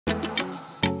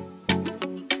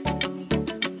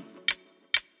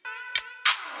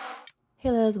Hey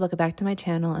loves, welcome back to my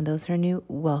channel, and those who are new,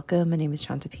 welcome. My name is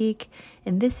Chanta.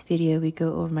 In this video, we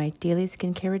go over my daily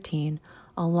skincare routine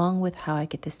along with how I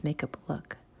get this makeup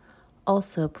look.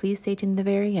 Also, please stay tuned to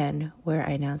the very end where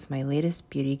I announce my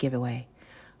latest beauty giveaway.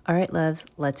 Alright loves,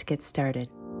 let's get started.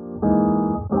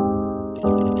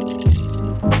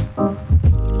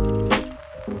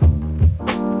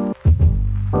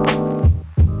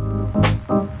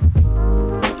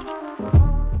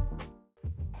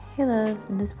 Hey loves,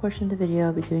 in this portion of the video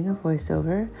I'll be doing a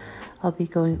voiceover. I'll be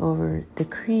going over the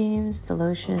creams, the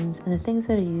lotions, and the things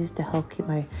that I use to help keep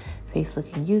my face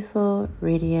looking youthful,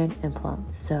 radiant, and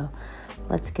plump. So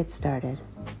let's get started.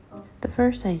 The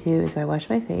first I do is I wash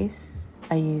my face.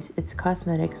 I use It's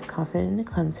Cosmetics Confident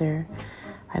Cleanser.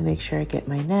 I make sure I get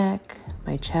my neck,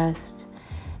 my chest,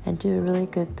 and do a really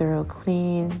good thorough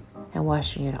clean and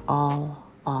washing it all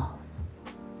off.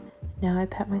 Now I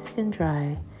pat my skin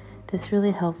dry. This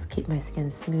really helps keep my skin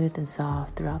smooth and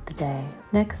soft throughout the day.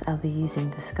 Next, I'll be using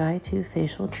the Sky 2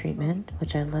 facial treatment,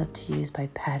 which I love to use by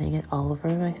patting it all over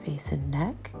my face and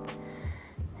neck.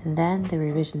 And then the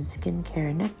Revision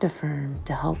Skincare Nectar Firm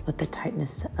to help with the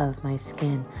tightness of my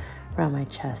skin around my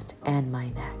chest and my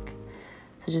neck.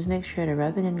 So just make sure to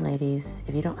rub it in, ladies.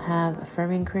 If you don't have a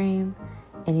firming cream,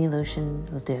 any lotion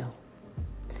will do.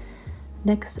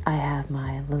 Next, I have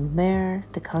my Lumiere,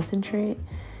 the concentrate.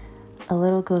 A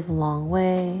little goes a long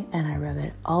way, and I rub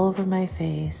it all over my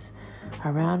face,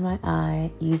 around my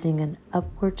eye, using an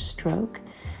upward stroke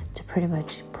to pretty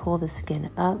much pull the skin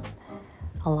up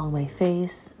along my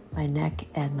face, my neck,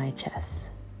 and my chest.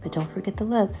 But don't forget the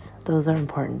lips, those are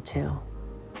important too.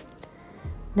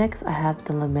 Next, I have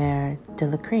the Lumiere de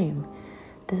la Creme.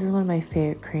 This is one of my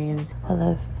favorite creams. I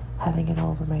love having it all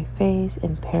over my face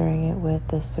and pairing it with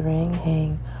the Serang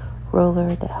Hang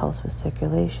roller that helps with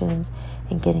circulations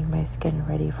and getting my skin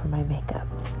ready for my makeup.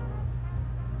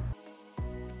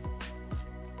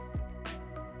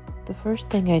 The first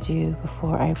thing I do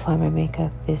before I apply my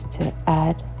makeup is to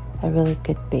add a really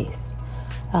good base.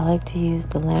 I like to use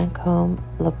the Lancome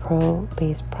Le Pro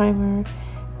Base Primer,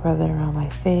 rub it around my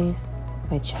face,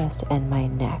 my chest, and my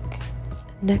neck.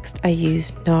 Next, I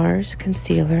use NARS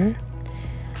Concealer.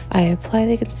 I apply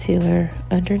the concealer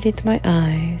underneath my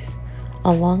eyes,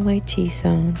 along my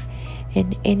T-zone,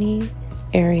 in any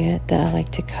area that I like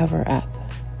to cover up.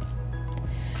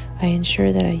 I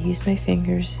ensure that I use my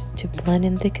fingers to blend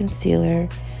in the concealer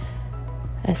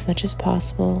as much as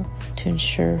possible to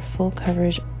ensure full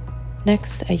coverage.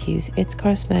 Next, I use It's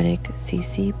Cosmetics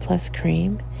CC Plus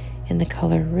Cream in the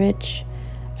color Rich.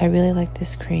 I really like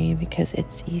this cream because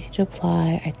it's easy to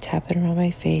apply. I tap it around my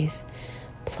face,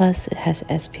 plus it has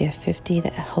SPF 50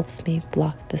 that helps me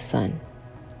block the sun.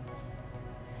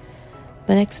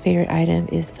 My next favorite item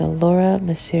is the Laura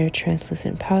Mercier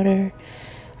Translucent Powder.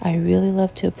 I really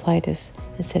love to apply this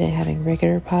instead of having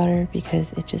regular powder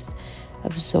because it just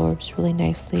absorbs really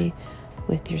nicely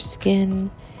with your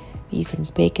skin. You can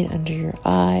bake it under your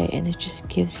eye and it just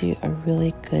gives you a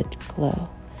really good glow.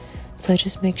 So I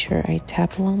just make sure I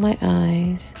tap along my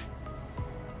eyes,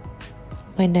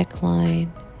 my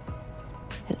neckline,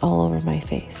 and all over my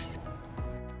face.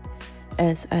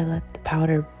 As I let the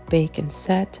powder bake and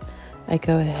set, I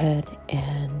go ahead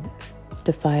and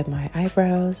define my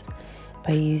eyebrows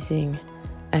by using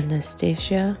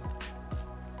Anastasia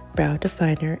Brow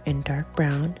Definer in dark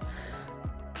brown.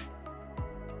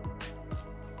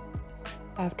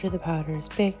 After the powder is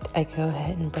baked, I go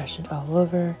ahead and brush it all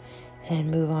over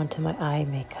and move on to my eye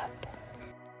makeup.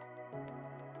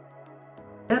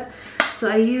 Yep. So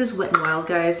I use Wet n Wild,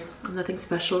 guys. Nothing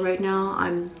special right now.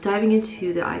 I'm diving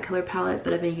into the eye color palette,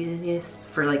 but I've been using this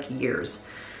for like years.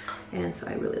 And so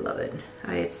I really love it.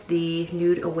 It's the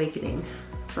Nude Awakening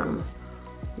from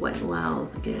Wet n Wild.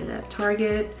 I get it at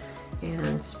Target and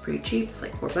it's pretty cheap. It's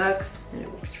like $4 and it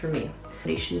works for me.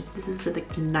 This is the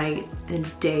like night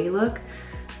and day look.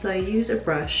 So I use a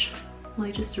brush,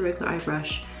 like just a regular eye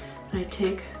brush, and I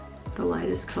take the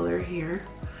lightest color here,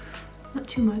 not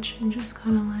too much, and just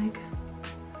kind of like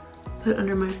put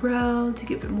under my brow to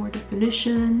give it more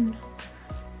definition.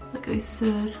 Like I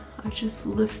said, I just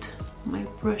lift my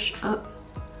brush up,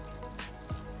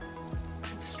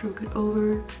 stroke it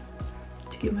over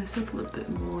to give myself a little bit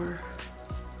more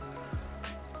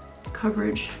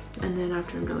coverage. And then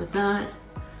after I'm done with that,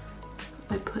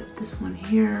 I put this one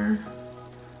here,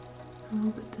 I'll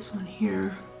put this one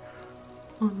here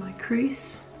on my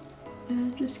crease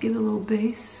and just give it a little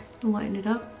base and lighten it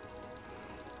up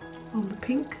on the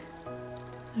pink.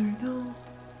 There we go.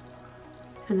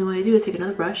 And then what I do is take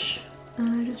another brush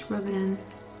and I just rub it in.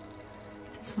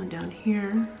 This one down here,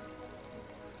 and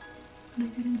I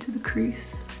get into the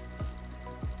crease.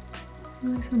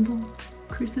 Really simple.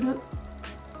 crease it up.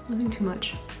 Nothing too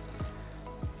much.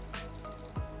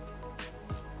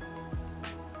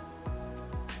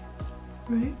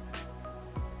 Right?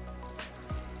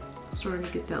 Starting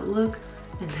to get that look.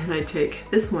 And then I take,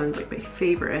 this one's like my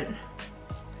favorite.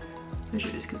 As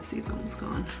you guys can see, it's almost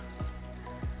gone.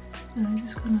 And I'm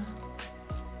just gonna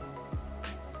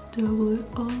double it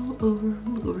all over.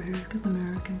 Look over here because the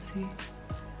mirror can see.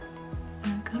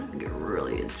 And I kind of get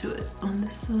really into it on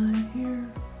this side here.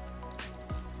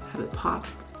 Have it pop.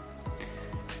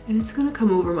 And it's gonna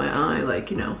come over my eye,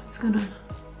 like, you know, it's gonna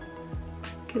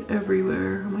get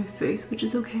everywhere on my face, which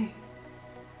is okay.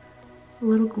 A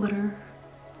little glitter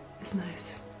is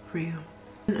nice for you.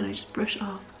 And then I just brush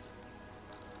off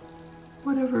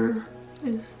whatever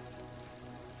is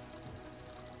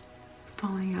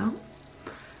falling out.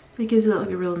 It gives it like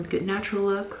a real good natural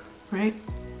look, right?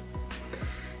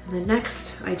 And then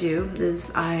next I do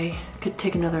is I could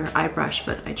take another eye brush,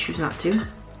 but I choose not to.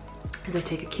 Is I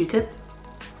take a Q-tip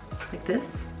like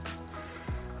this,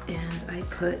 and I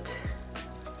put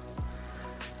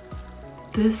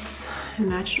this and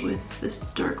match it with this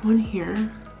dark one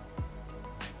here.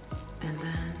 And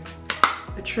then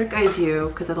a trick I do,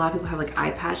 because a lot of people have like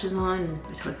eye patches on, and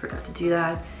I totally forgot to do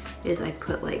that, is I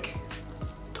put like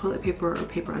toilet paper or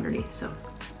paper underneath. So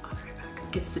I'll be right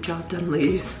back. Gets the job done,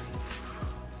 ladies.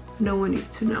 No one needs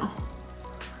to know.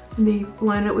 And then you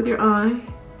line it with your eye, and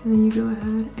then you go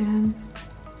ahead and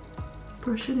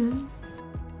brush it in.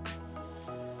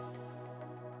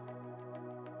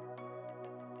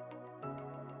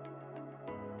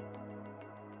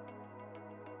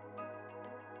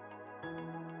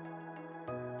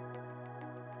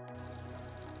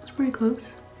 It's pretty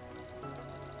close.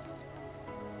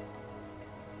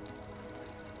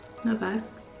 Not bad.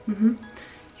 You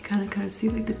kind of see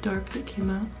like the dark that came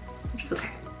out, which is okay,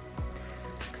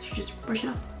 because you just brush it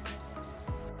up.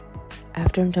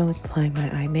 After I'm done with applying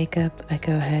my eye makeup, I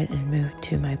go ahead and move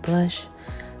to my blush.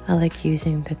 I like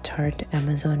using the Tarte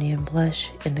Amazonian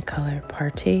blush in the color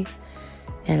Party,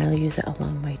 and I'll use it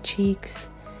along my cheeks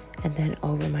and then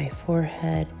over my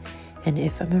forehead. And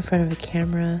if I'm in front of a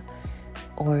camera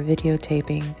or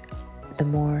videotaping, the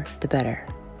more the better.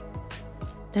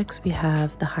 Next we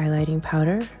have the highlighting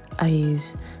powder. I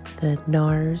use the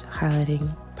NARS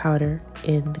highlighting powder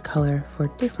in the color for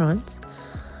Difference.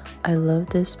 I love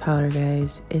this powder,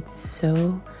 guys. It's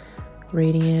so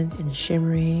radiant and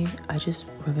shimmery. I just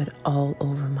rub it all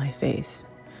over my face.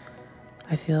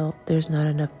 I feel there's not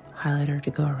enough highlighter to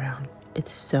go around.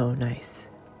 It's so nice.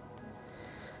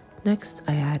 Next,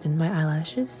 I add in my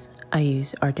eyelashes. I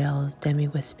use Ardell's Demi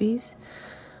Wispies.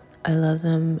 I love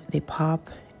them. They pop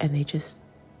and they just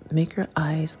make your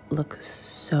eyes look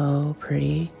so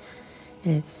pretty.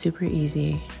 And it's super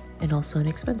easy and also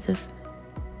inexpensive.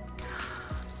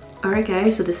 Alright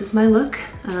guys, so this is my look.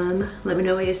 Let me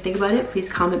know what you guys think about it. Please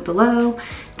comment below.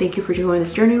 Thank you for joining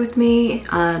this journey with me.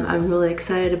 I'm really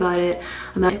excited about it.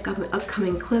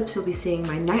 Upcoming clips, you'll be seeing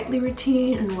my nightly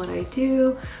routine and what I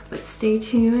do, but stay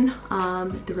tuned.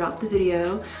 Throughout the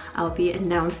video, I'll be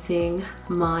announcing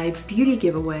my beauty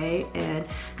giveaway and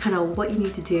kind of what you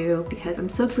need to do, because I'm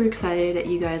super excited that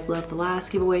you guys loved the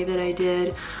last giveaway that I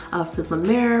did for the La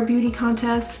Mer beauty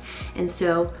contest. And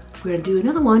so we're gonna do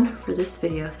another one for this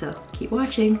video, so keep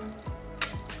watching.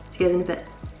 See you guys in a bit.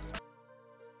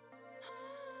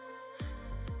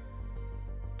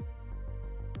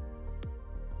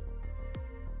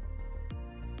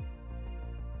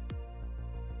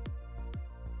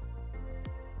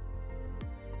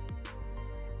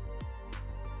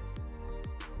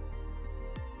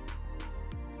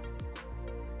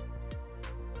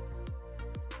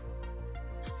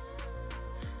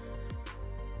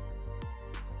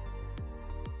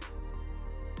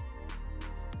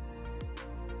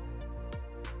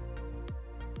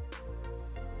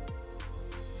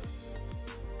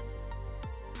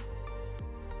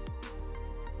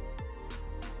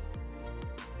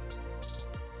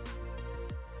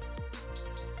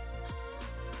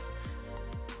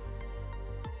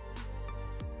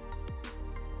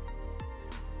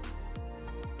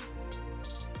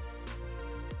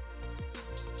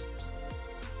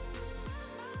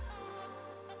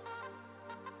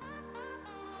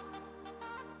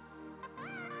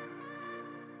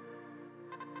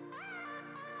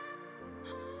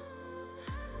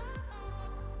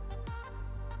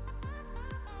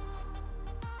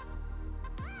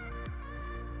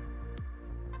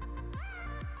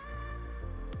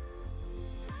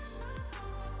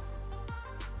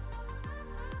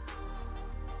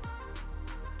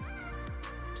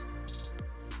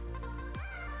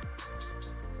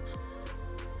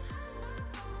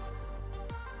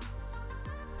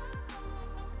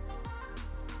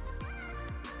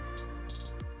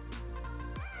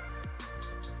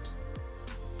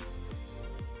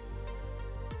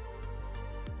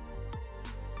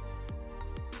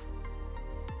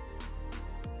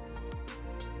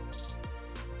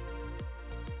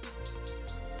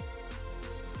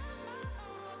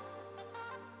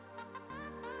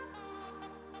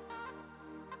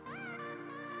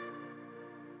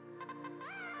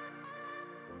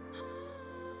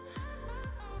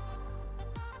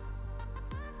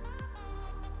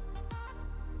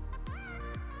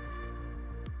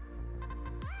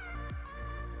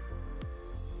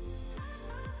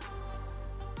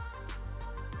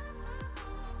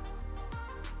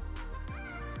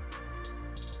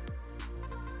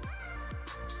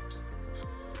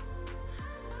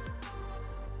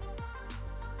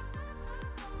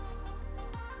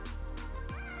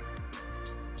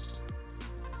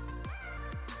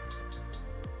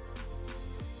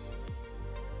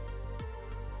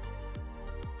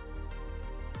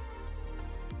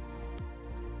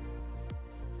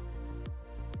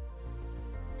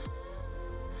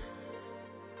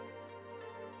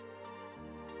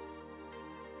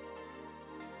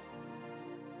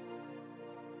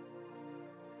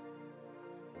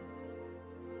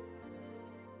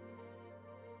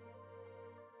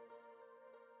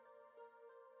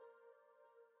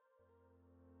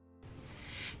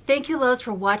 Thank you, loves,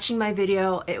 for watching my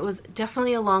video. It was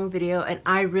definitely a long video and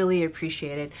I really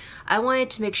appreciate it. I wanted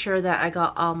to make sure that I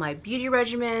got all my beauty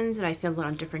regimens and I filmed it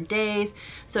on different days.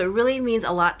 So it really means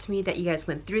a lot to me that you guys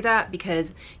went through that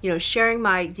because, you know, sharing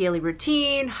my daily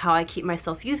routine, how I keep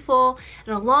myself youthful,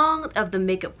 and along of the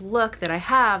makeup look that I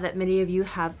have that many of you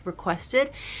have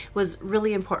requested was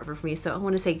really important for me. So I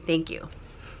want to say thank you.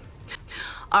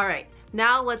 All right,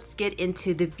 now let's get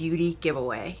into the beauty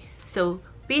giveaway. So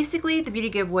basically, the beauty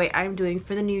giveaway I'm doing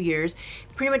for the New Year's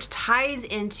pretty much ties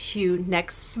into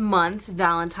next month's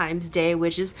Valentine's Day,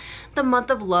 which is the month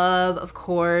of love, of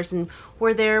course, and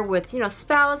we're there with, you know,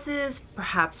 spouses,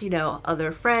 perhaps, you know,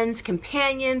 other friends,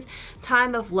 companions.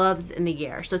 Time of love is in the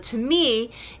air. So to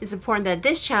me, it's important that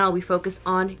this channel we focus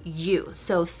on you.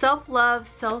 So self-love,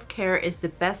 self-care is the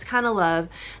best kind of love.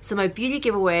 So my beauty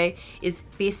giveaway is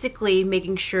basically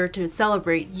making sure to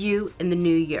celebrate you in the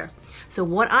new year. So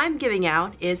what I'm giving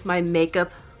out is my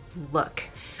makeup look.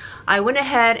 I went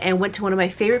ahead and went to one of my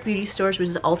favorite beauty stores, which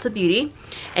is Ulta Beauty,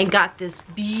 and got this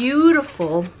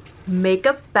beautiful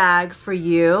makeup bag for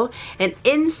you. And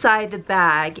inside the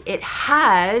bag, it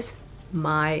has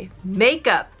my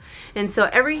makeup. And so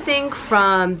everything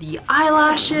from the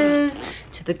eyelashes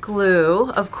to the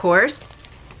glue, of course,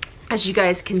 as you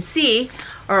guys can see,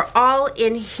 are all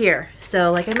in here.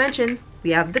 So like I mentioned,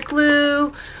 we have the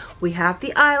glue, we have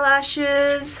the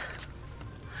eyelashes,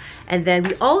 and then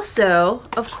we also,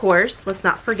 of course, let's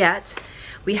not forget,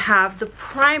 we have the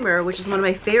primer, which is one of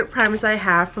my favorite primers I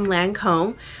have from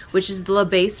Lancome, which is the La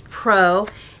Base Pro.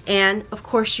 And of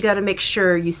course, you gotta make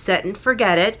sure you set and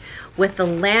forget it with the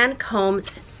Lancome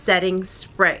setting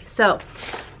spray. So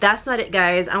that's not it,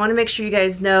 guys. I wanna make sure you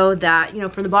guys know that, you know,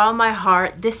 from the bottom of my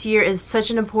heart, this year is such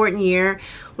an important year.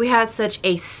 We had such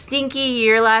a stinky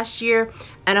year last year,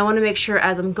 and I want to make sure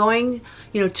as I'm going,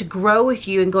 you know, to grow with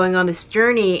you and going on this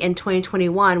journey in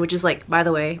 2021, which is, like, by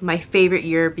the way, my favorite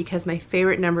year because my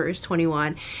favorite number is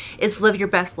 21, is live your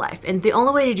best life. And the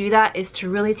only way to do that is to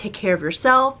really take care of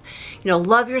yourself, you know,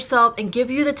 love yourself, and give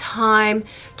you the time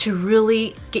to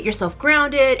really get yourself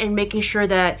grounded and making sure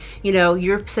that, you know,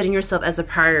 you're setting yourself as a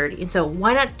priority. And so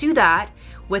why not do that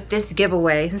with this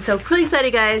giveaway? And so pretty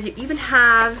excited, guys. You even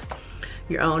have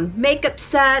your own makeup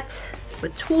set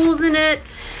with tools in it,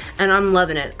 and I'm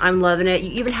loving it. I'm loving it.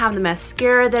 You even have the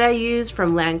mascara that I use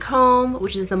from Lancome,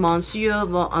 which is the Monsieur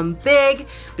Big,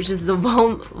 which is the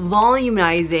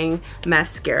volumizing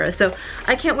mascara. So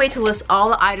I can't wait to list all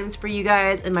the items for you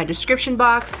guys in my description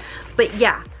box. But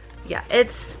yeah,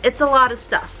 it's a lot of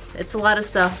stuff. It's a lot of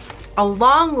stuff,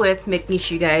 along with making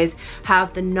sure you guys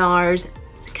have the NARS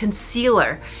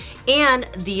concealer and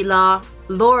the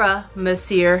Laura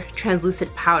Mercier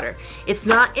translucent powder. It's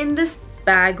not in this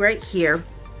bag right here,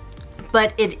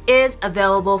 but it is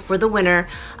available for the winner.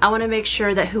 I want to make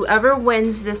sure that whoever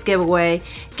wins this giveaway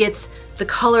gets the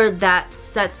color that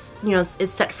sets, you know,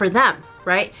 is set for them,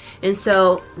 right? And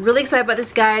so really excited about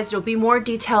this, guys. There'll be more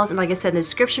details, and like I said, in the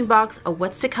description box of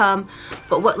what's to come.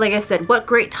 But what, like I said, what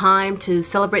great time to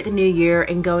celebrate the new year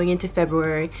and going into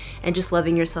February and just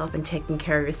loving yourself and taking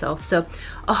care of yourself. So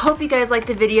I hope you guys liked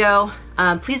the video.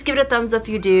 Please give it a thumbs up if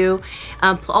you do.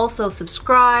 Also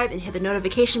subscribe and hit the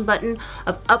notification button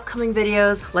of upcoming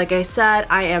videos. Like I said,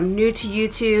 I am new to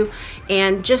YouTube,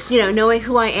 and just, you know, knowing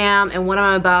who I am and what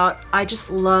I'm about, I just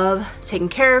love taking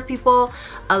care of people.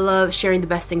 I love sharing the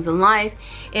best things in life,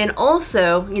 and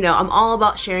also, you know, I'm all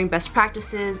about sharing best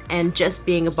practices and just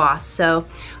being a boss. So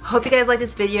I hope you guys like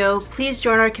this video. Please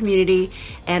join our community,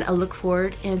 and I look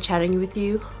forward to chatting with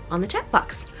you on the chat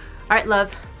box. All right,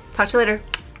 love. Talk to you later.